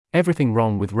Everything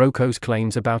wrong with Roko's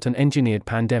claims about an engineered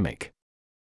pandemic.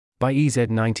 By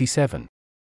EZ97.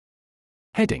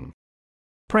 Heading: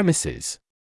 Premises.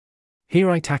 Here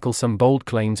I tackle some bold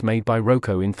claims made by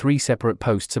Roko in 3 separate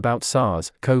posts about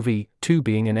SARS-CoV-2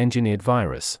 being an engineered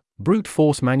virus. Brute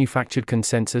force manufactured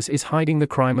consensus is hiding the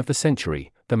crime of the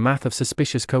century, the math of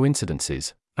suspicious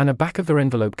coincidences, and a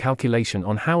back-of-the-envelope calculation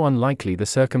on how unlikely the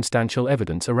circumstantial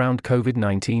evidence around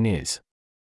COVID-19 is.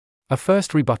 A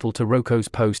first rebuttal to Roko's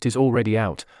post is already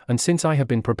out, and since I have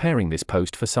been preparing this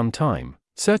post for some time,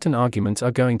 certain arguments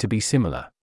are going to be similar.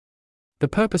 The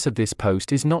purpose of this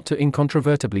post is not to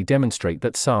incontrovertibly demonstrate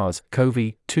that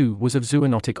SARS-CoV-2 was of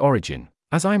zoonotic origin,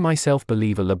 as I myself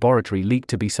believe a laboratory leak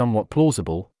to be somewhat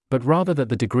plausible, but rather that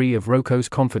the degree of Roko's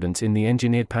confidence in the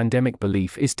engineered pandemic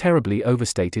belief is terribly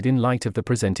overstated in light of the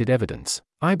presented evidence.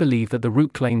 I believe that the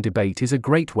root claim debate is a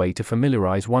great way to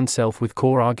familiarize oneself with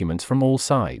core arguments from all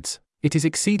sides. It is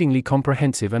exceedingly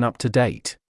comprehensive and up to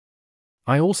date.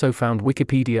 I also found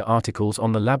Wikipedia articles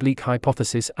on the lab leak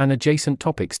hypothesis and adjacent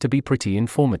topics to be pretty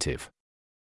informative.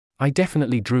 I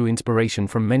definitely drew inspiration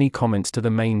from many comments to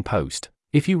the main post.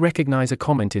 If you recognize a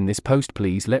comment in this post,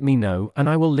 please let me know and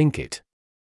I will link it.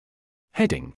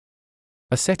 Heading: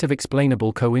 A set of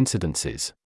explainable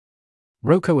coincidences.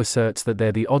 Roko asserts that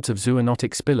the odds of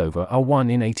zoonotic spillover are 1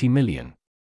 in 80 million.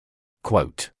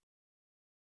 Quote: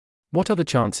 What are the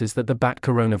chances that the bat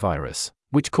coronavirus,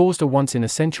 which caused a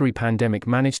once-in-a-century pandemic,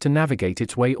 managed to navigate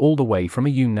its way all the way from a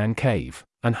Yunnan cave,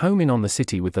 and home in on the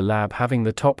city, with the lab having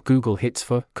the top Google hits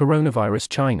for coronavirus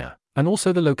China, and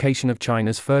also the location of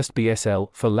China's first BSL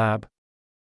for lab?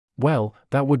 Well,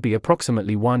 that would be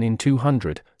approximately 1 in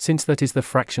 200, since that is the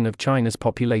fraction of China's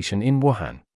population in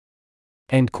Wuhan.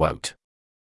 End quote.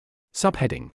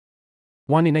 Subheading: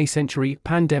 1 in a century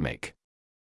pandemic.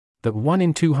 The 1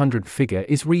 in 200 figure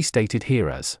is restated here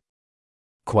as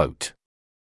quote: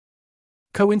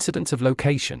 Coincidence of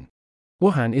location.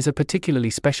 Wuhan is a particularly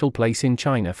special place in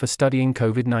China for studying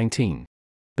COVID-19.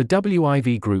 The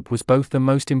WIV group was both the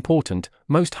most important,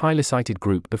 most highly cited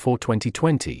group before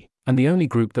 2020, and the only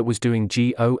group that was doing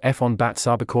GOF on bat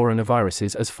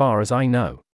coronaviruses as far as I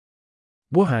know.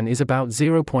 Wuhan is about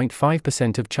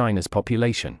 0.5% of China's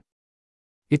population.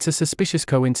 It's a suspicious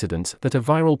coincidence that a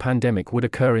viral pandemic would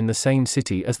occur in the same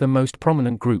city as the most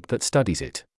prominent group that studies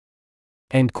it.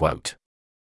 End quote.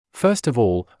 First of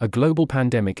all, a global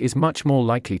pandemic is much more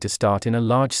likely to start in a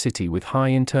large city with high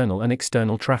internal and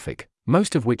external traffic,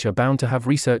 most of which are bound to have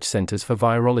research centers for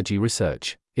virology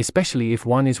research, especially if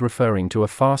one is referring to a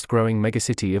fast-growing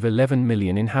megacity of 11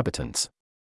 million inhabitants.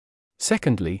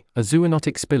 Secondly, a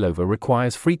zoonotic spillover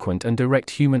requires frequent and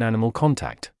direct human-animal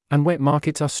contact, and wet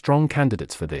markets are strong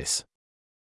candidates for this.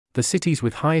 The cities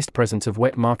with highest presence of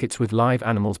wet markets with live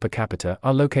animals per capita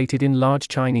are located in large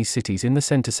Chinese cities in the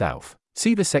center-south.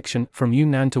 See the section From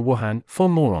Yunnan to Wuhan for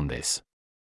more on this.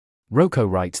 Roko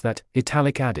writes that,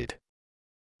 italic added.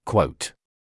 Quote: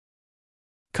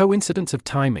 Coincidence of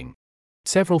timing.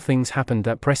 Several things happened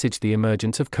that presaged the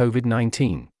emergence of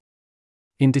COVID-19.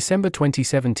 In December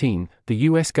 2017, the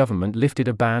US government lifted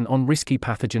a ban on risky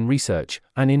pathogen research,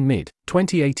 and in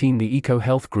mid-2018 the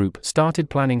EcoHealth Group started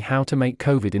planning how to make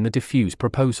COVID in the diffuse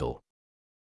proposal.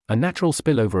 A natural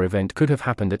spillover event could have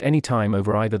happened at any time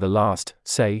over either the last,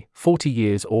 say, 40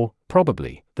 years or,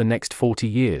 probably, the next 40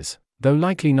 years, though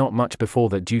likely not much before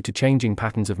that due to changing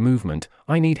patterns of movement.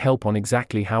 I need help on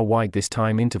exactly how wide this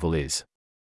time interval is.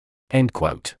 End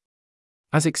quote.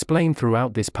 As explained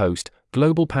throughout this post,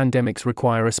 global pandemics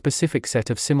require a specific set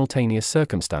of simultaneous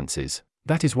circumstances.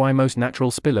 That is why most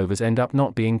natural spillovers end up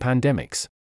not being pandemics.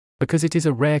 Because it is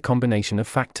a rare combination of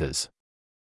factors.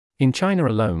 In China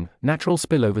alone, natural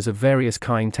spillovers of various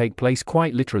kinds take place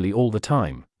quite literally all the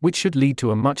time, which should lead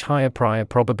to a much higher prior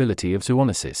probability of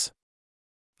zoonosis.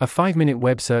 A 5-minute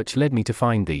web search led me to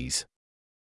find these.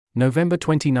 November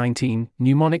 2019,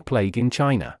 pneumonic plague in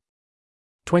China.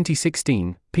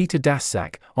 2016, Peter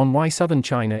Daszak, on why southern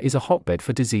China is a hotbed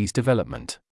for disease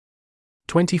development.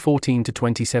 2014 to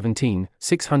 2017,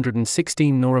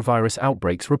 616 norovirus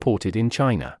outbreaks reported in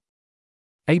China.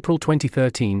 April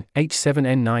 2013,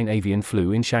 H7N9 avian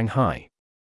flu in Shanghai.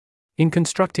 In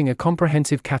constructing a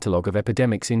comprehensive catalogue of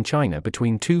epidemics in China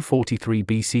between 243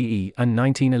 BCE and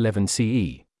 1911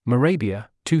 CE, Marabia,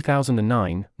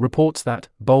 2009, reports that,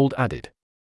 bold added.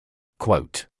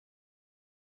 Quote: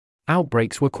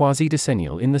 Outbreaks were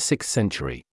quasi-decennial in the 6th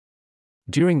century.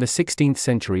 During the 16th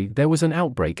century there was an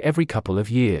outbreak every couple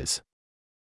of years.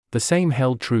 The same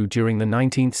held true during the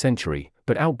 19th century,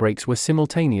 but outbreaks were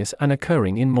simultaneous and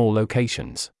occurring in more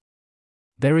locations.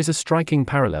 There is a striking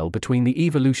parallel between the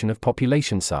evolution of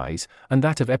population size and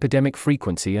that of epidemic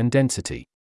frequency and density.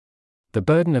 the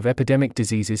burden of epidemic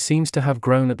diseases seems to have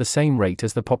grown at the same rate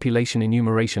as the population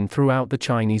enumeration throughout the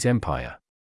Chinese Empire.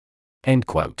 End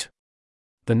quote.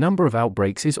 The number of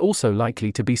outbreaks is also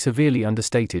likely to be severely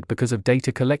understated because of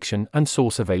data collection and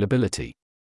source availability.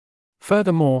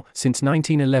 Furthermore, since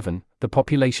 1911, the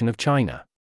population of China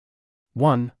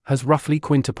 1. Has roughly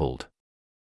quintupled.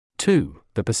 2.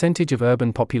 The percentage of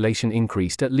urban population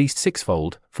increased at least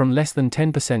sixfold, from less than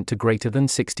 10% to greater than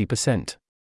 60%.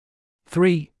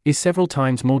 3. Is several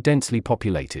times more densely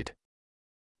populated.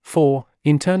 4.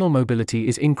 Internal mobility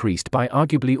is increased by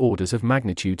arguably orders of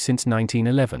magnitude since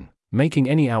 1911, making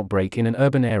any outbreak in an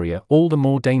urban area all the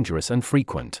more dangerous and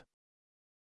frequent.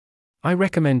 I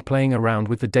recommend playing around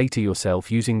with the data yourself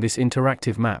using this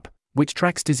interactive map, which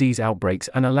tracks disease outbreaks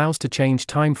and allows to change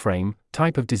time frame,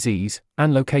 type of disease,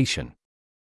 and location.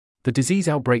 The disease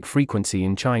outbreak frequency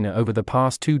in China over the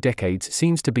past 2 decades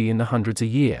seems to be in the hundreds a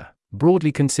year,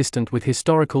 broadly consistent with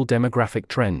historical demographic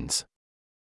trends.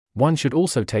 One should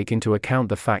also take into account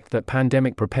the fact that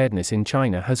pandemic preparedness in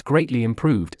China has greatly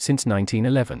improved since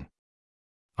 1911.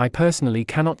 I personally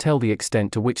cannot tell the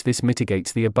extent to which this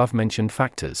mitigates the above-mentioned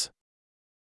factors.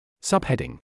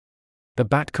 Subheading: The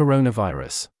bat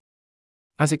coronavirus.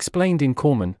 As explained in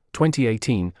Corman,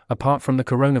 2018, apart from the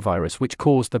coronavirus which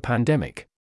caused the pandemic,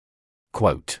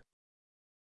 quote,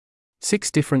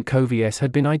 6 different CoVs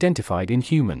had been identified in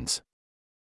humans.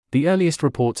 The earliest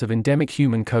reports of endemic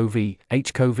human CoV,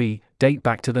 HCoV, date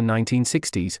back to the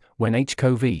 1960s, when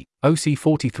HCoV,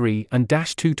 OC43 and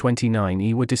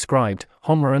 -229E were described,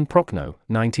 Homra and Prochnow,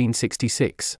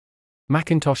 1966.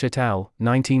 McIntosh et al.,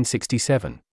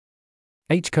 1967.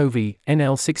 HCoV,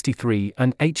 NL63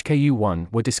 and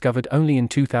HKU1 were discovered only in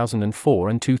 2004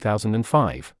 and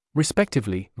 2005,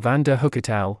 respectively, van der Hoek et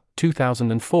al.,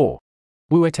 2004.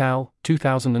 Wu et al.,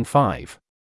 2005.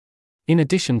 In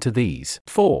addition to these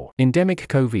 4 endemic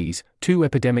CoVs, 2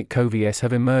 epidemic CoVs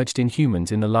have emerged in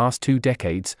humans in the last 2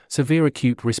 decades: severe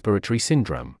acute respiratory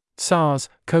syndrome,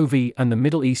 SARS-CoV, and the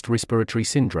Middle East Respiratory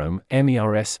Syndrome,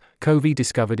 MERS-CoV,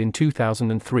 discovered in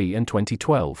 2003 and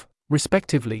 2012,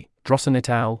 respectively, Drossen et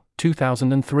al.,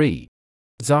 2003.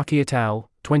 Zaki et al.,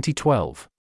 2012.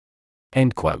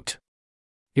 End quote.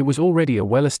 It was already a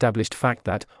well-established fact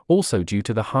that, also due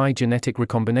to the high genetic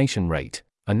recombination rate,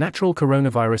 a natural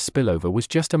coronavirus spillover was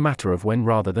just a matter of when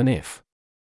rather than if.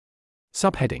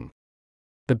 Subheading: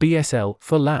 The BSL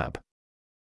for lab.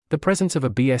 The presence of a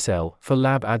BSL for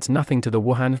lab adds nothing to the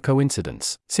Wuhan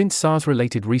coincidence, since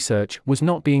SARS-related research was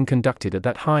not being conducted at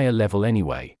that higher level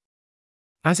anyway.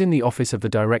 As in the Office of the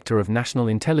Director of National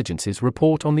Intelligence's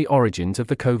report on the origins of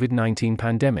the COVID-19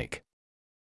 pandemic.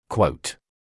 Quote: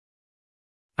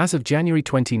 As of January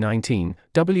 2019,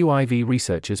 WIV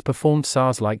researchers performed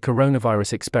SARS-like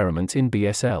coronavirus experiments in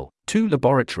BSL-2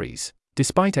 laboratories,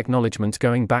 despite acknowledgements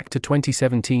going back to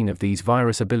 2017 of these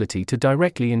virus' ability to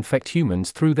directly infect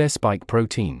humans through their spike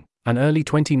protein, and early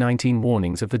 2019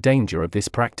 warnings of the danger of this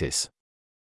practice.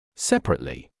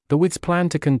 Separately, the WID's plan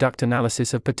to conduct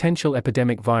analysis of potential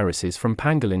epidemic viruses from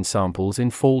pangolin samples in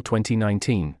fall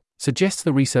 2019 suggests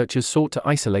the researchers sought to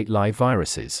isolate live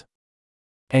viruses.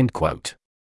 End quote.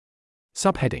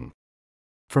 Subheading: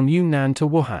 From Yunnan to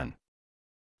Wuhan.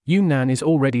 Yunnan is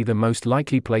already the most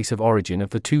likely place of origin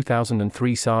of the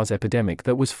 2003 SARS epidemic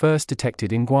that was first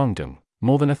detected in Guangdong,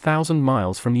 more than 1,000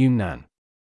 miles from Yunnan.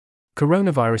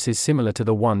 Coronaviruses similar to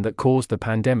the one that caused the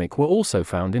pandemic were also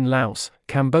found in Laos,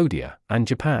 Cambodia, and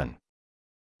Japan.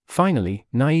 Finally,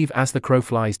 naive as the crow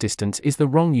flies, distance is the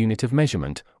wrong unit of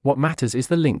measurement. What matters is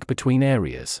the link between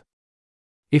areas.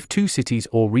 If 2 cities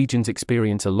or regions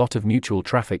experience a lot of mutual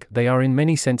traffic, they are in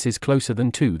many senses closer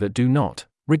than 2 that do not,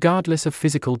 regardless of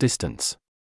physical distance.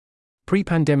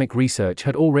 Pre-pandemic research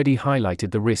had already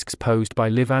highlighted the risks posed by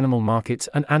live animal markets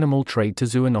and animal trade to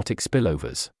zoonotic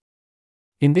spillovers.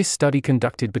 In this study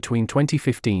conducted between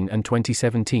 2015 and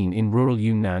 2017 in rural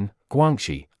Yunnan,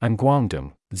 Guangxi, and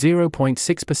Guangdong,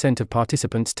 0.6% of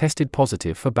participants tested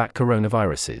positive for bat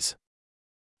coronaviruses.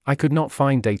 I could not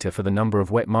find data for the number of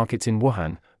wet markets in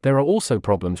Wuhan. There are also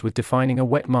problems with defining a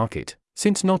wet market,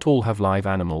 since not all have live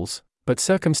animals, but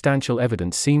circumstantial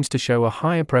evidence seems to show a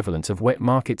higher prevalence of wet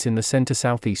markets in the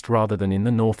center-southeast rather than in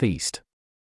the northeast.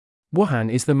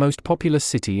 Wuhan is the most populous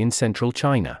city in central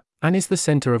China, and is the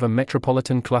center of a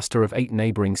metropolitan cluster of 8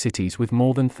 neighboring cities with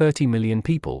more than 30 million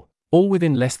people, all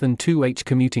within less than 2h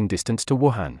commuting distance to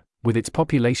Wuhan, with its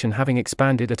population having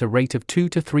expanded at a rate of 2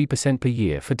 to 3% per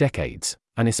year for decades,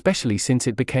 and especially since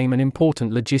it became an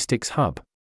important logistics hub.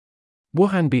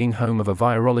 Wuhan being home of a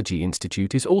virology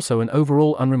institute is also an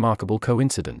overall unremarkable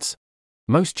coincidence.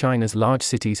 Most China's large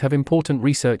cities have important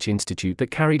research institutes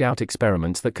that carried out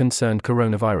experiments that concerned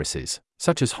coronaviruses,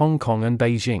 such as Hong Kong and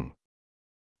Beijing.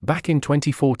 Back in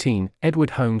 2014, Edward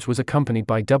Holmes was accompanied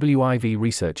by WIV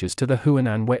researchers to the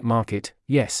Huanan wet market,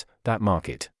 yes, that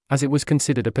market, as it was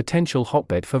considered a potential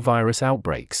hotbed for virus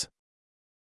outbreaks.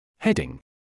 Heading: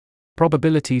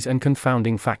 Probabilities and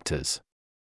confounding factors.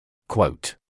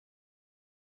 Quote: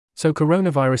 So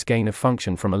coronavirus gain of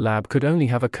function from a lab could only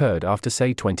have occurred after,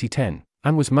 say, 2010,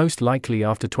 and was most likely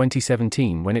after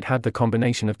 2017 when it had the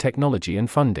combination of technology and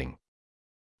funding.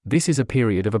 This is a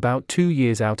period of about 2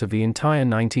 years out of the entire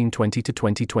 1920 to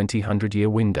 2020 100-year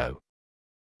window.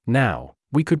 Now,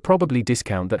 we could probably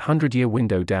discount that 100-year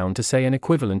window down to, say, an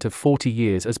equivalent of 40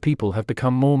 years, as people have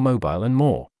become more mobile and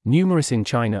more numerous in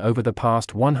China over the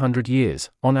past 100 years,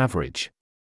 on average.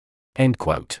 End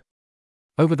quote.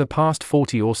 Over the past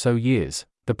 40 or so years,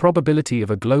 the probability of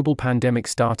a global pandemic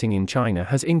starting in China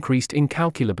has increased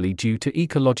incalculably due to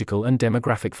ecological and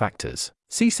demographic factors.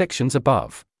 See sections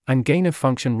above. And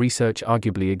gain-of-function research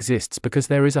arguably exists because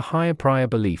there is a higher prior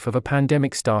belief of a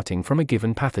pandemic starting from a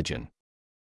given pathogen.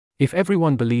 If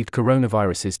everyone believed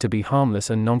coronaviruses to be harmless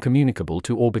and non-communicable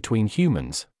to or between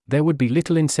humans, there would be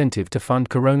little incentive to fund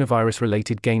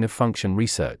coronavirus-related gain-of-function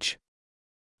research.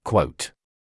 Quote: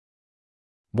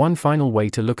 One final way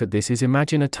to look at this is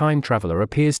imagine a time traveler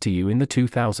appears to you in the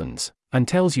 2000s, and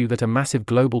tells you that a massive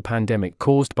global pandemic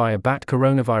caused by a bat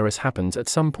coronavirus happens at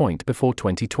some point before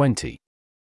 2020.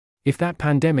 If that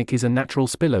pandemic is a natural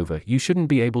spillover, you shouldn't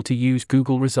be able to use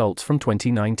Google results from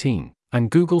 2019,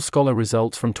 and Google Scholar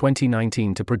results from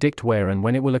 2019 to predict where and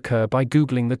when it will occur by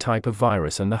Googling the type of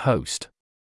virus and the host.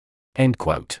 End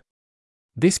quote.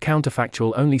 This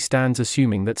counterfactual only stands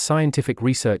assuming that scientific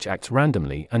research acts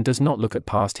randomly and does not look at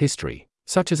past history,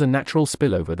 such as a natural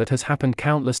spillover that has happened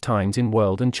countless times in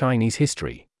world and Chinese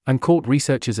history, and caught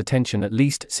researchers' attention at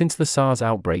least since the SARS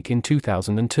outbreak in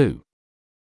 2002.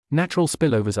 Natural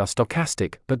spillovers are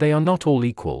stochastic, but they are not all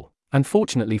equal, and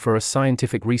fortunately for us,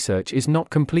 scientific research is not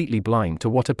completely blind to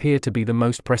what appear to be the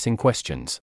most pressing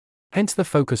questions. Hence the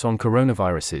focus on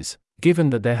coronaviruses, given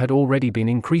that there had already been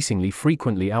increasingly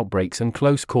frequently outbreaks and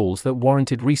close calls that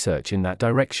warranted research in that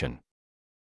direction.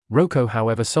 Roko,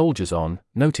 however, soldiers on,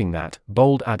 noting that,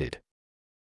 bold added,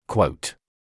 quote,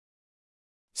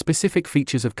 specific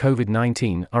features of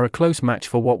COVID-19 are a close match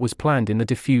for what was planned in the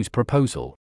diffuse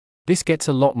proposal. This gets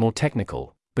a lot more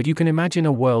technical, but you can imagine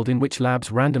a world in which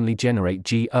labs randomly generate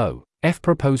GOF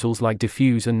proposals like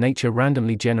diffuse and nature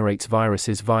randomly generates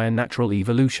viruses via natural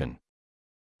evolution.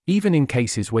 Even in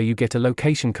cases where you get a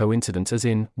location coincidence, as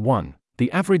in 1,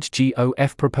 the average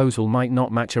GOF proposal might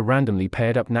not match a randomly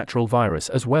paired up natural virus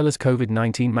as well as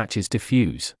COVID-19 matches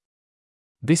diffuse.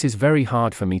 This is very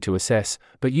hard for me to assess,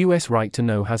 but US Right to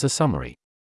Know has a summary.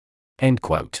 End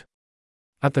quote.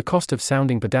 At the cost of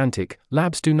sounding pedantic,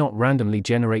 labs do not randomly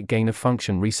generate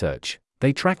gain-of-function research,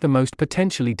 they track the most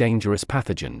potentially dangerous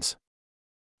pathogens.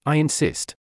 I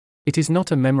insist. It is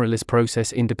not a memoryless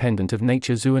process independent of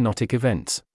nature zoonotic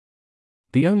events.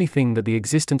 The only thing that the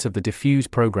existence of the diffuse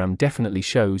program definitely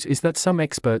shows is that some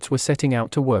experts were setting out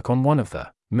to work on one of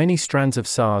the many strands of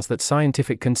SARS that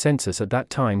scientific consensus at that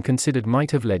time considered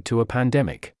might have led to a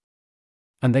pandemic.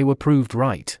 And they were proved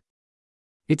right.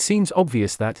 It seems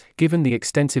obvious that, given the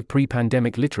extensive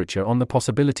pre-pandemic literature on the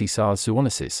possibility SARS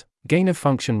zoonosis,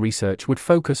 gain-of-function research would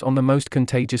focus on the most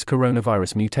contagious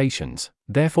coronavirus mutations.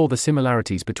 Therefore, the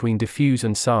similarities between diffuse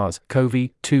and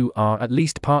SARS-CoV-2 are at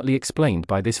least partly explained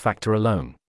by this factor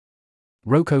alone.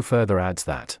 Roko further adds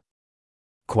that,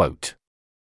 quote,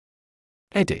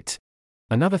 edit.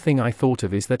 Another thing I thought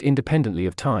of is that independently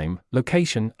of time,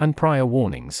 location, and prior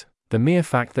warnings, the mere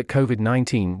fact that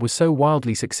COVID-19 was so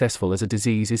wildly successful as a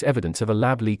disease is evidence of a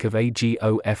lab leak of a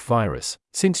GOF virus,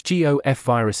 since GOF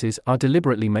viruses are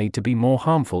deliberately made to be more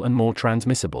harmful and more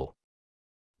transmissible.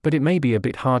 But it may be a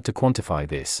bit hard to quantify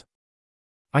this.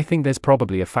 I think there's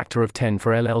probably a factor of 10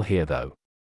 for LL here though.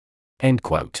 End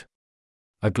quote.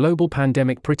 A global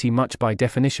pandemic pretty much by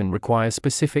definition requires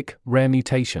specific, rare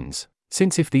mutations,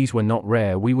 since if these were not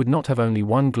rare we would not have only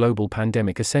one global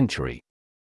pandemic a century.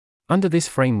 Under this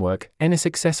framework, any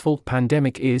successful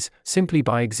pandemic is, simply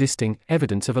by existing,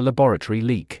 evidence of a laboratory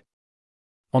leak.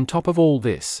 On top of all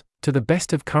this, to the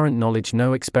best of current knowledge,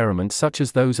 no experiments such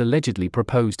as those allegedly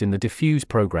proposed in the diffuse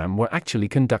program were actually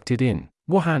conducted in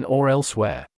Wuhan or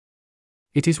elsewhere.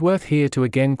 It is worth here to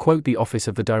again quote the Office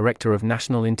of the Director of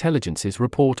National Intelligence's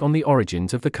report on the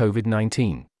origins of the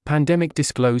COVID-19 pandemic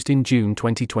disclosed in June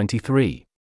 2023.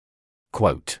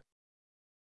 Quote,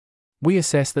 we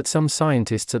assess that some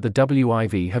scientists at the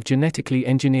WIV have genetically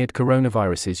engineered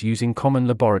coronaviruses using common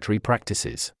laboratory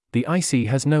practices, The IC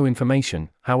has no information,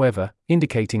 however,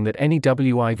 indicating that any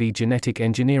WIV genetic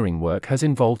engineering work has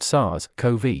involved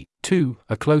SARS-CoV-2,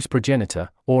 a close progenitor,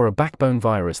 or a backbone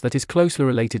virus that is closely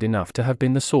related enough to have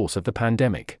been the source of the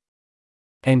pandemic.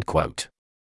 End quote.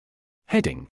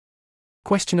 Heading: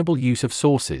 Questionable use of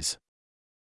sources.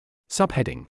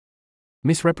 Subheading: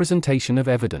 Misrepresentation of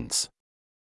evidence.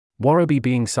 Worobey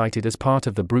being cited as part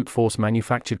of the brute force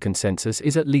manufactured consensus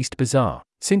is at least bizarre,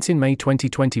 since in May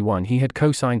 2021 he had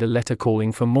co-signed a letter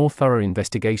calling for more thorough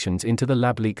investigations into the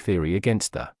lab leak theory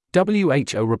against the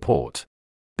WHO report.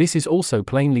 This is also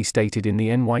plainly stated in the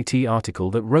NYT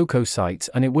article that Roko cites,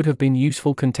 and it would have been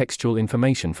useful contextual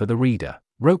information for the reader.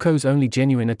 Roko's only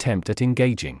genuine attempt at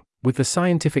engaging with the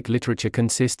scientific literature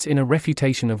consists in a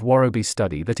refutation of Worobey's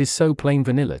study that is so plain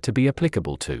vanilla to be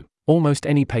applicable to almost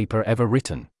any paper ever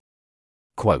written.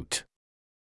 Quote: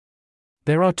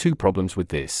 There are two problems with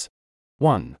this.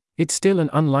 1. It's still an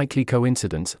unlikely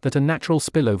coincidence that a natural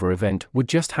spillover event would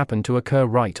just happen to occur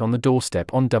right on the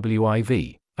doorstep on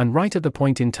WIV, and right at the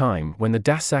point in time when the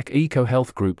DASAC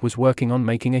EcoHealth group was working on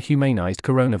making a humanized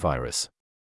coronavirus.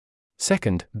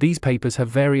 Second, these papers have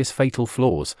various fatal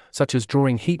flaws, such as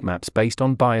drawing heat maps based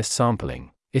on biased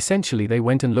sampling. Essentially, they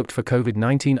went and looked for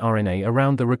COVID-19 RNA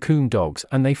around the raccoon dogs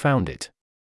and they found it.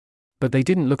 But they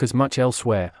didn't look as much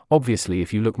elsewhere. Obviously,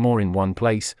 if you look more in one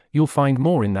place, you'll find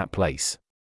more in that place.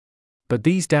 But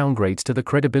these downgrades to the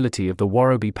credibility of the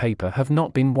Worobey paper have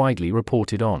not been widely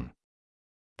reported on.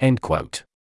 End quote.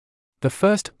 The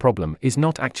first problem is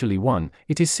not actually one,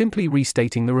 it is simply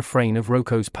restating the refrain of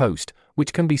Roko's post,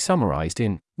 which can be summarized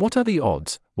in, "What are the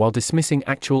odds?" while dismissing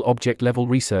actual object-level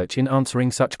research in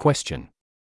answering such question.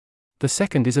 The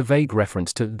second is a vague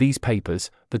reference to these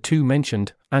papers, the two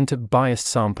mentioned, and to biased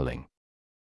sampling.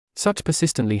 Such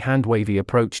persistently hand-wavy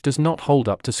approach does not hold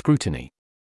up to scrutiny.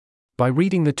 By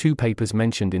reading the two papers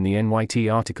mentioned in the NYT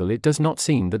article, it does not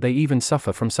seem that they even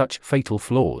suffer from such fatal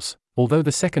flaws, although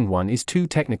the second one is too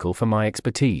technical for my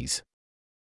expertise.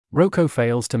 Roko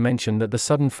fails to mention that the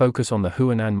sudden focus on the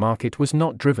Huanan market was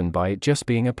not driven by it just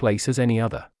being a place as any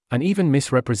other, and even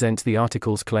misrepresents the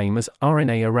article's claim as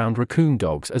RNA around raccoon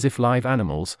dogs as if live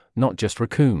animals, not just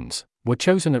raccoons, were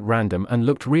chosen at random and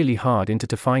looked really hard into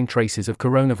to find traces of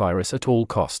coronavirus at all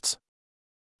costs.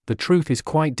 The truth is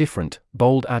quite different,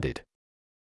 Bold added.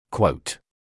 Quote: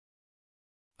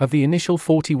 Of the initial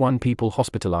 41 people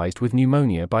hospitalized with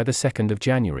pneumonia by the 2nd of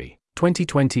January,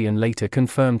 2020 and later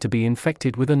confirmed to be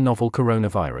infected with a novel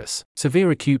coronavirus, severe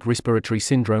acute respiratory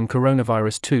syndrome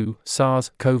coronavirus 2,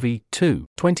 SARS-CoV-2,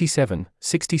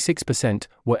 66%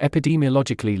 were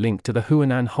epidemiologically linked to the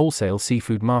Huanan wholesale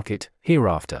seafood market,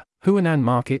 hereafter, Huanan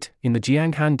Market, in the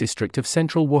Jianghan district of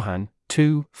central Wuhan,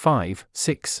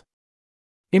 6.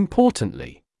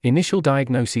 Importantly, initial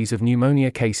diagnoses of pneumonia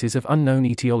cases of unknown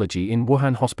etiology in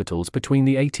Wuhan hospitals between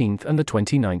the 18th and the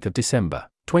 29th of December,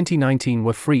 2019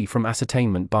 were free from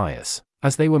ascertainment bias,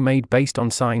 as they were made based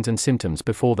on signs and symptoms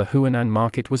before the Huanan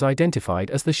market was identified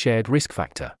as the shared risk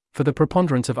factor for the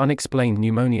preponderance of unexplained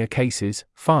pneumonia cases.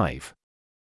 5.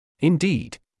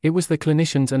 Indeed, it was the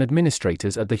clinicians and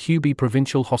administrators at the Hubei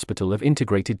Provincial Hospital of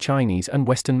Integrated Chinese and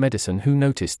Western Medicine who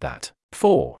noticed that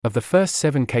 4 of the first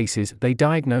 7 cases they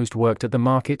diagnosed worked at the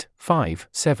market.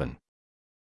 7.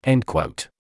 End quote.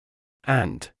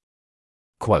 And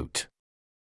quote: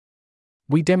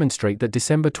 We demonstrate that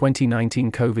December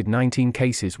 2019 COVID-19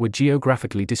 cases were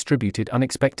geographically distributed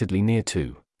unexpectedly near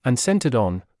to, and centered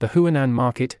on, the Huanan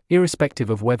market, irrespective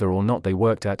of whether or not they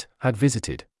worked at, had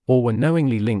visited, or were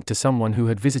knowingly linked to someone who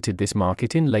had visited this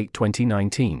market in late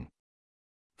 2019.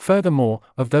 Furthermore,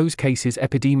 of those cases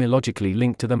epidemiologically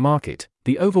linked to the market,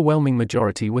 the overwhelming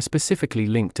majority were specifically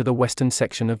linked to the western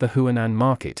section of the Huanan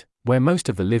market, where most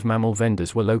of the live mammal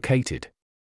vendors were located.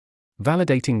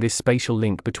 Validating this spatial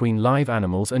link between live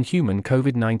animals and human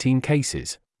COVID-19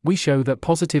 cases, we show that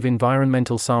positive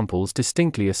environmental samples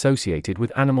distinctly associated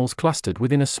with animals clustered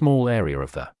within a small area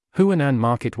of the Huanan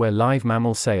market where live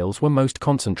mammal sales were most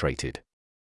concentrated.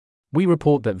 We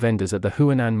report that vendors at the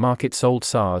Huanan market sold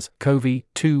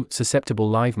SARS-CoV-2 susceptible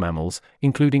live mammals,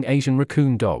 including Asian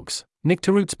raccoon dogs,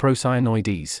 Nyctereutes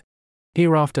procyanoides.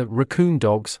 Hereafter, raccoon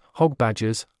dogs, hog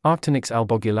badgers, Arctonix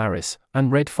albogularis,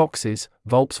 and red foxes,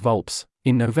 vulpes,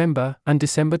 in November and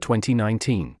December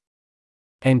 2019.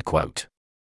 End quote.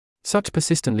 Such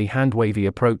persistently hand-wavy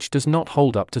approach does not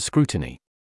hold up to scrutiny.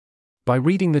 By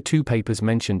reading the two papers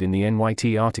mentioned in the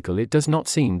NYT article, it does not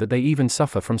seem that they even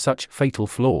suffer from such fatal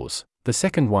flaws. The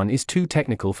second one is too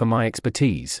technical for my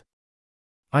expertise.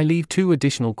 I leave 2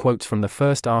 additional quotes from the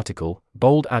first article,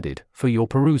 Bold added, for your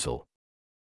perusal.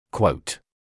 Quote: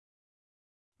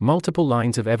 multiple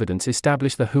lines of evidence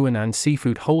establish the Huanan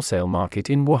seafood wholesale market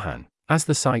in Wuhan as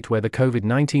the site where the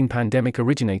COVID-19 pandemic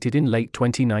originated in late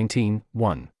 2019.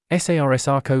 1.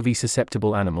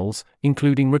 SARS-CoV-susceptible animals,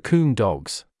 including raccoon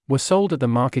dogs, were sold at the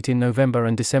market in November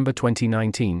and December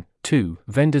 2019. 2.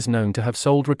 Vendors known to have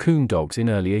sold raccoon dogs in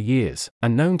earlier years,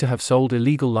 and known to have sold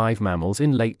illegal live mammals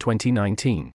in late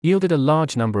 2019, yielded a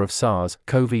large number of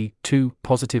SARS-CoV-2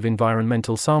 positive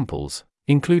environmental samples,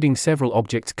 including several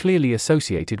objects clearly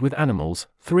associated with animals.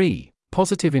 3.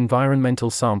 Positive environmental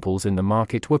samples in the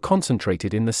market were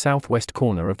concentrated in the southwest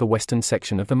corner of the western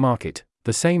section of the market,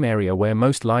 the same area where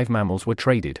most live mammals were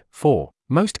traded. 4.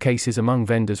 Most cases among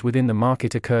vendors within the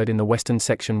market occurred in the western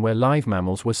section where live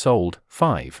mammals were sold.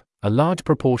 5. A large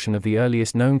proportion of the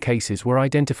earliest known cases were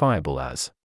identifiable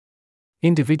as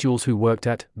individuals who worked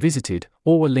at, visited,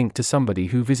 or were linked to somebody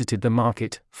who visited the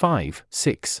market. 5.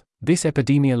 6. This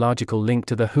epidemiological link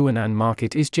to the Huanan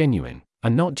market is genuine,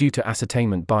 and not due to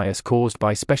ascertainment bias caused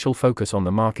by special focus on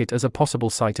the market as a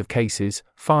possible site of cases.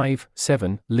 5.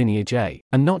 7. Lineage A,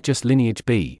 and not just lineage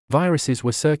B, viruses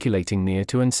were circulating near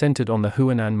to and centered on the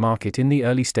Huanan market in the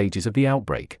early stages of the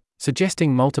outbreak,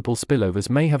 suggesting multiple spillovers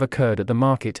may have occurred at the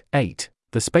market. 8.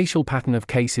 The spatial pattern of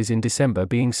cases in December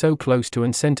being so close to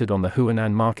and centered on the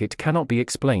Huanan market cannot be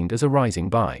explained as arising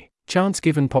by chance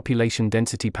given population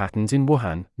density patterns in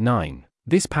Wuhan. 9.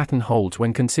 This pattern holds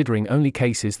when considering only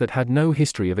cases that had no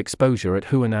history of exposure at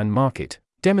Huanan market,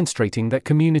 demonstrating that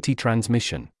community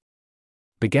transmission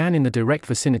began in the direct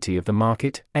vicinity of the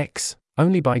market. X.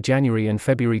 Only by January and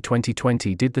February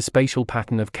 2020 did the spatial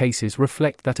pattern of cases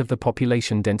reflect that of the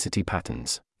population density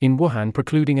patterns in Wuhan,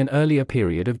 precluding an earlier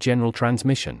period of general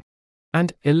transmission.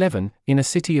 And 11. In a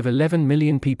city of 11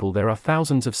 million people there are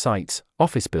thousands of sites,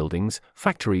 office buildings,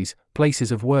 factories,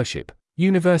 places of worship,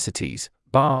 universities,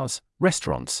 bars,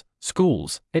 restaurants,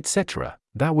 schools, etc.,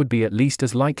 that would be at least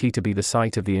as likely to be the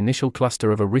site of the initial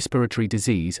cluster of a respiratory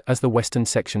disease as the western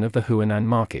section of the Huanan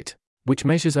market, which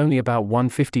measures only about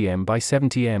 150 m by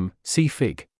 70 m, see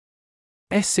Fig.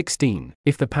 S16,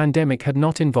 if the pandemic had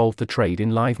not involved the trade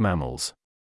in live mammals.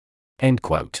 End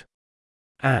quote.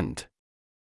 And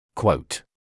quote.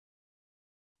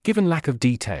 Given lack of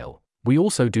detail, we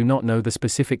also do not know the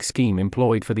specific scheme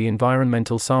employed for the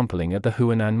environmental sampling at the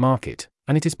Huanan market,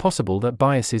 and it is possible that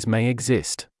biases may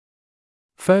exist.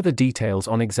 Further details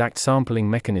on exact sampling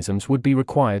mechanisms would be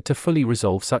required to fully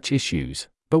resolve such issues,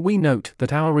 but we note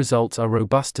that our results are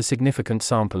robust to significant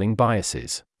sampling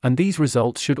biases, and these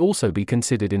results should also be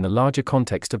considered in the larger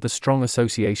context of the strong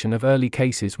association of early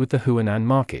cases with the Huanan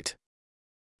market.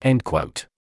 End quote.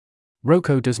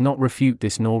 Roko does not refute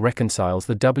this nor reconciles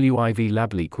the WIV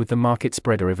lab leak with the market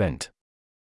spreader event.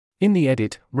 In the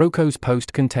edit, Roko's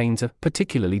post contains a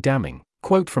particularly damning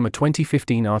quote from a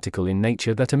 2015 article in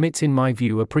Nature that omits in my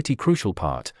view a pretty crucial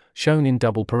part, shown in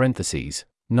double parentheses,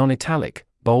 non-italic,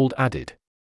 bold added.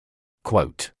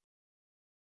 Quote.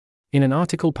 In an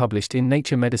article published in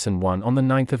Nature Medicine 1 on the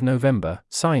 9th of November,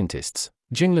 scientists,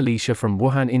 Jing Lalisha from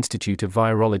Wuhan Institute of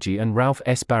Virology and Ralph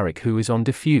S. Barrick, who is on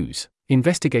Diffuse,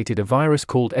 investigated a virus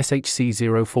called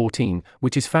SHC014,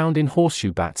 which is found in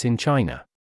horseshoe bats in China.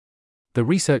 The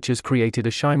researchers created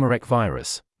a chimeric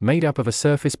virus, made up of a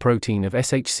surface protein of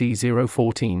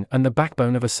SHC014 and the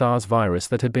backbone of a SARS virus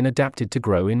that had been adapted to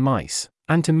grow in mice,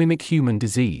 and to mimic human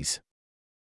disease.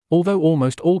 Although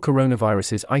almost all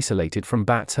coronaviruses isolated from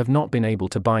bats have not been able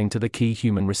to bind to the key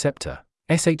human receptor,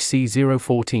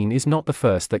 SHC014 is not the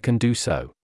first that can do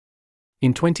so.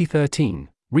 In 2013,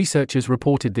 researchers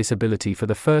reported this ability for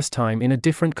the first time in a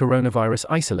different coronavirus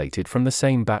isolated from the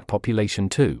same bat population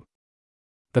too.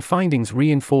 The findings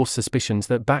reinforce suspicions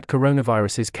that bat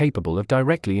coronavirus is capable of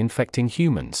directly infecting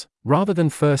humans, rather than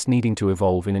first needing to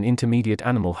evolve in an intermediate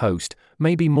animal host,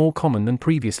 may be more common than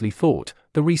previously thought,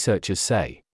 the researchers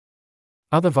say.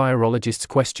 Other virologists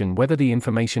question whether the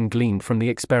information gleaned from the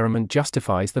experiment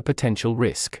justifies the potential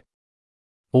risk.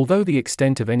 Although the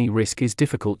extent of any risk is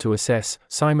difficult to assess,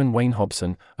 Simon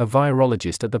Wayne-Hobson, a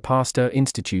virologist at the Pasteur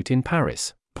Institute in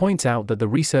Paris, points out that the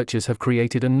researchers have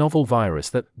created a novel virus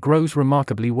that grows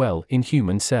remarkably well in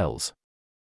human cells.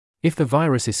 If the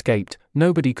virus escaped,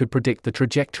 nobody could predict the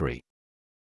trajectory.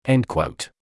 End quote.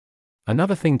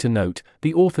 Another thing to note,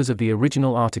 the authors of the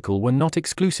original article were not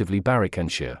exclusively Barrick and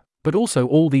Scher, but also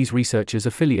all these researchers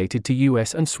affiliated to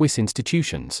US and Swiss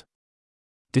institutions.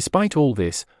 Despite all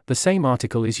this, the same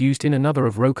article is used in another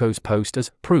of Roko's posts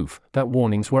as proof that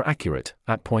warnings were accurate,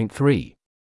 at point 3.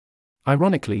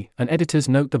 Ironically, an editor's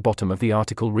note at the bottom of the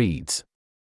article reads,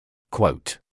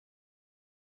 quote,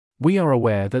 "We are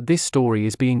aware that this story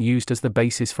is being used as the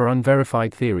basis for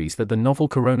unverified theories that the novel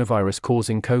coronavirus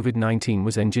causing COVID-19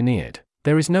 was engineered,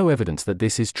 There is no evidence that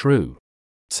this is true.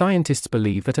 Scientists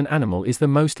believe that an animal is the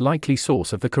most likely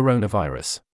source of the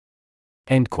coronavirus.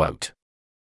 End quote.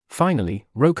 Finally,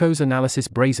 Roko's analysis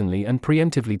brazenly and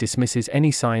preemptively dismisses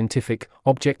any scientific,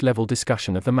 object-level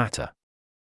discussion of the matter.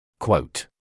 Quote.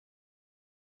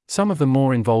 Some of the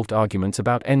more involved arguments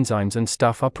about enzymes and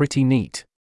stuff are pretty neat.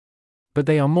 But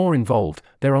they are more involved,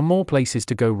 there are more places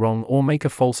to go wrong or make a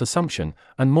false assumption,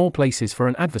 and more places for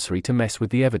an adversary to mess with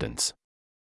the evidence.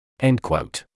 End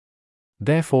quote.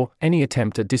 Therefore, any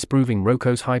attempt at disproving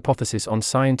Roko's hypothesis on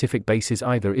scientific basis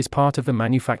either is part of the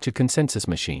manufactured consensus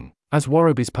machine, as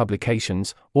Woroby's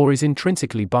publications, or is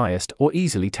intrinsically biased or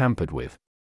easily tampered with.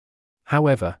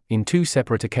 However, in two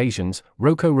separate occasions,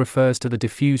 Roko refers to the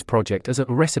Diffuse project as a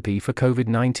recipe for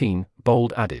COVID-19,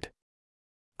 bold added.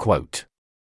 Quote.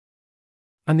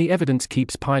 And the evidence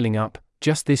keeps piling up.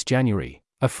 Just this January,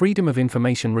 a Freedom of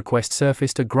Information request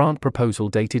surfaced, a grant proposal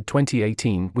dated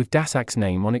 2018 with Dasak's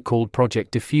name on it called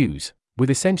Project Diffuse, with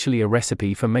essentially a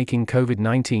recipe for making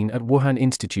COVID-19 at Wuhan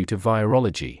Institute of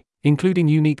Virology, including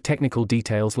unique technical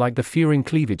details like the furin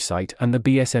cleavage site and the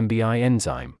BSMBI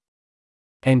enzyme.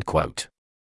 End quote.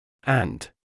 And.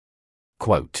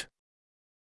 Quote.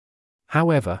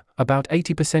 However, about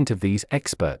 80% of these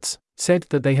experts said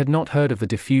that they had not heard of the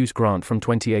Diffuse grant from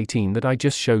 2018 that I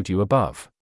just showed you above.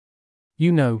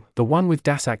 You know, the one with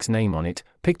Dasak's name on it,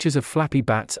 pictures of flappy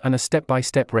bats and a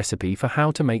step-by-step recipe for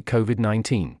how to make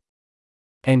COVID-19.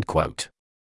 End quote.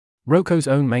 Roko's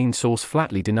own main source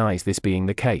flatly denies this being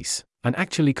the case, and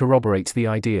actually corroborates the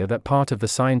idea that part of the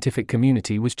scientific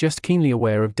community was just keenly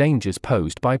aware of dangers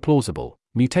posed by plausible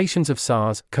mutations of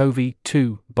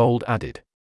SARS-CoV-2, bold added.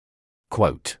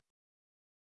 Quote.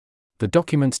 The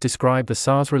documents describe the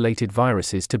SARS-related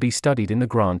viruses to be studied in the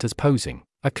grant as posing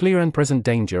a clear and present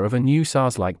danger of a new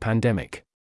SARS-like pandemic.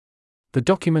 The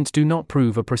documents do not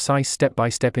prove a precise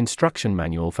step-by-step instruction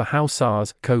manual for how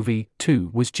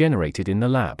SARS-CoV-2 was generated in the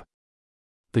lab.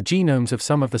 The genomes of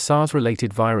some of the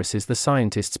SARS-related viruses the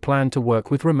scientists plan to work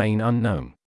with remain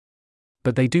unknown.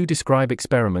 But they do describe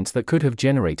experiments that could have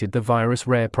generated the virus'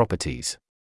 rare properties.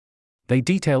 They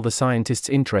detail the scientists'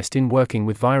 interest in working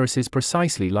with viruses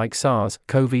precisely like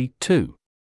SARS-CoV-2.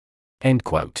 End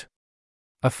quote.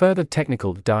 A further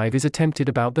technical dive is attempted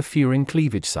about the furin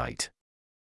cleavage site.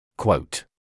 Quote.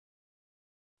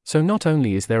 So not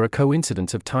only is there a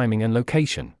coincidence of timing and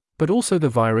location, but also the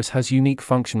virus has unique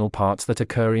functional parts that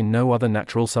occur in no other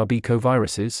natural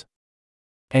sarbecoviruses?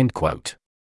 End quote.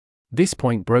 This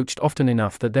point broached often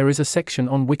enough that there is a section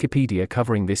on Wikipedia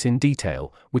covering this in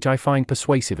detail, which I find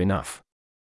persuasive enough.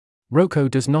 Roko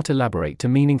does not elaborate to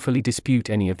meaningfully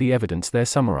dispute any of the evidence there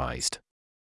summarized.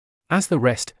 As the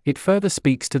rest, it further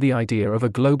speaks to the idea of a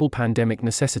global pandemic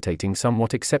necessitating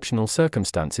somewhat exceptional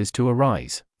circumstances to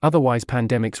arise, otherwise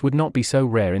pandemics would not be so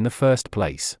rare in the first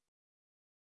place.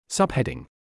 Subheading.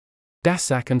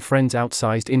 Dasak and Friends'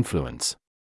 outsized influence.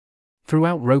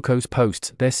 Throughout Roko's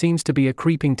posts there seems to be a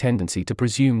creeping tendency to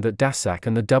presume that Dasak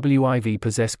and the WIV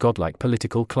possess godlike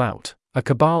political clout, a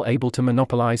cabal able to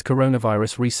monopolize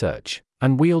coronavirus research,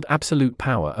 and wield absolute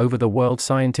power over the world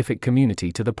scientific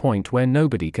community to the point where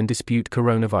nobody can dispute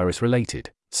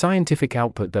coronavirus-related scientific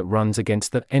output that runs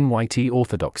against the NYT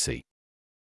orthodoxy.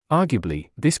 Arguably,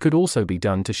 this could also be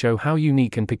done to show how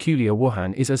unique and peculiar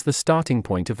Wuhan is as the starting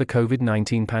point of the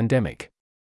COVID-19 pandemic.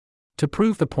 To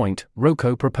prove the point,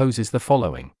 Roko proposes the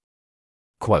following.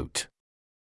 Quote.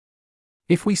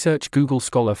 If we search Google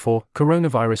Scholar for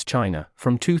coronavirus China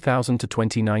from 2000 to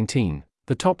 2019,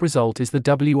 the top result is the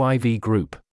WIV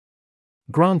group.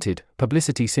 Granted,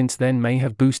 publicity since then may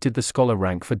have boosted the Scholar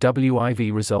rank for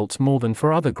WIV results more than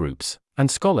for other groups, and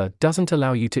Scholar doesn't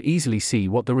allow you to easily see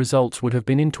what the results would have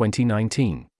been in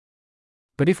 2019.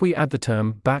 But if we add the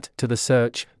term BAT to the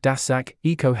search, Dasak,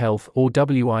 EcoHealth or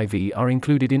WIV are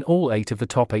included in all 8 of the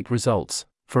top 8 results,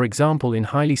 for example in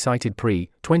highly cited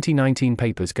pre-2019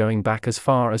 papers going back as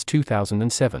far as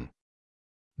 2007.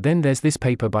 Then there's this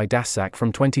paper by Dasak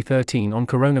from 2013 on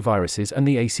coronaviruses and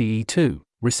the ACE2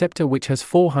 receptor, which has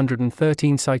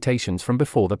 413 citations from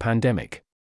before the pandemic.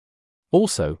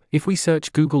 Also, if we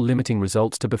search Google limiting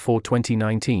results to before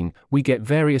 2019, we get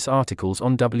various articles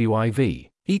on WIV,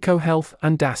 EcoHealth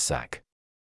and Dasak.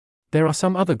 There are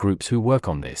some other groups who work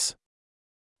on this,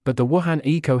 but the Wuhan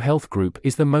EcoHealth group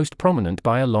is the most prominent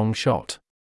by a long shot.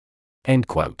 End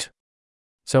quote.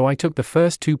 So I took the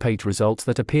first 2-page results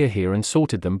that appear here and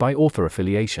sorted them by author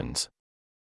affiliations.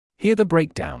 Here the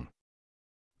breakdown.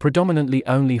 Predominantly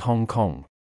only Hong Kong.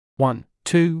 1,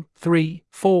 2, 3,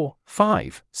 4,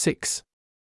 5, 6.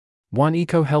 1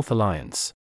 EcoHealth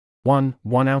Alliance. 1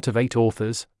 out of 8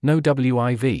 authors, no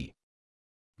WIV.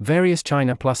 Various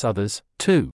China plus others,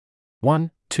 2.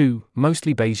 1, 2,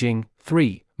 mostly Beijing,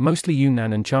 3, mostly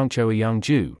Yunnan and Changzhou or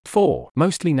Yangzhou, 4,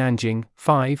 mostly Nanjing,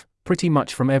 5, pretty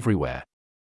much from everywhere.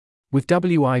 With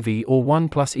WIV or 1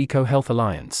 plus Eco Health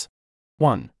Alliance.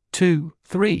 1, 2,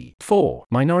 3, 4,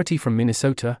 minority from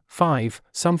Minnesota, 5,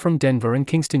 some from Denver and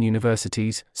Kingston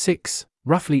universities, 6,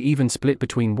 roughly even split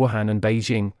between Wuhan and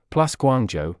Beijing, plus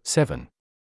Guangzhou, 7.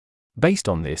 Based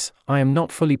on this, I am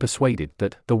not fully persuaded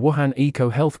that the Wuhan Eco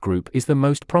Health Group is the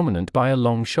most prominent by a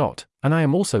long shot, and I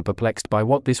am also perplexed by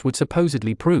what this would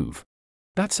supposedly prove.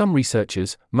 That some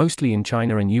researchers, mostly in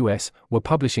China and US, were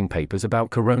publishing papers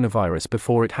about coronavirus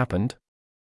before it happened?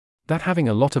 That having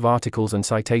a lot of articles and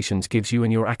citations gives you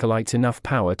and your acolytes enough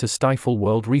power to stifle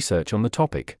world research on the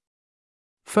topic.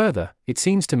 Further, it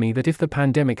seems to me that if the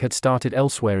pandemic had started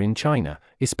elsewhere in China,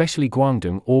 especially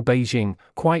Guangdong or Beijing,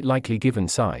 quite likely given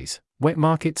size, wet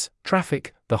markets,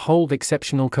 traffic, the whole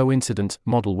exceptional coincidence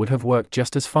model would have worked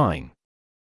just as fine.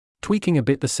 Tweaking a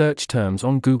bit the search terms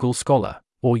on Google Scholar,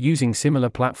 or using similar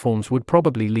platforms would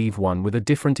probably leave one with a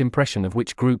different impression of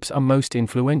which groups are most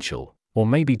influential, or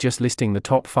maybe just listing the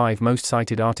top 5 most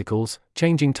cited articles,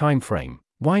 changing time frame.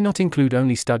 Why not include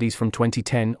only studies from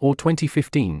 2010 or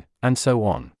 2015, and so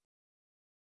on?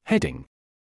 Heading.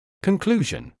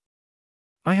 Conclusion.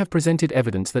 I have presented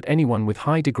evidence that anyone with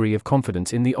high degree of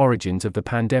confidence in the origins of the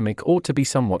pandemic ought to be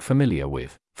somewhat familiar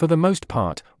with. For the most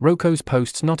part, Roko's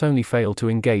posts not only fail to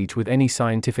engage with any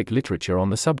scientific literature on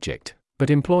the subject,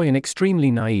 but employ an extremely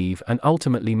naive and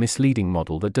ultimately misleading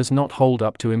model that does not hold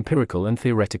up to empirical and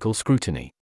theoretical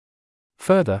scrutiny.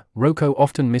 Further, Roko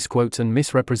often misquotes and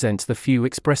misrepresents the few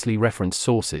expressly referenced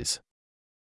sources.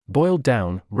 Boiled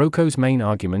down, Roko's main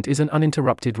argument is an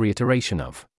uninterrupted reiteration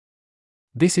of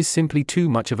 "This is simply too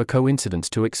much of a coincidence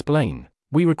to explain.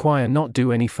 We require not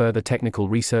do any further technical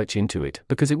research into it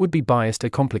because it would be biased or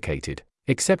complicated,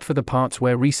 except for the parts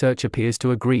where research appears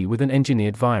to agree with an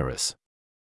engineered virus."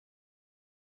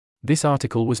 This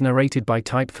article was narrated by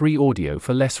Type 3 Audio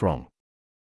for Less Wrong.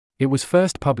 It was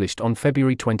first published on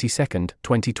February 22,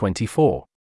 2024.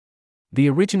 The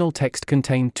original text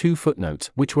contained 2 footnotes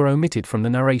which were omitted from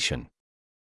the narration.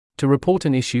 To report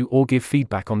an issue or give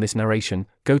feedback on this narration,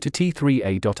 go to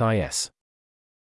t3a.is.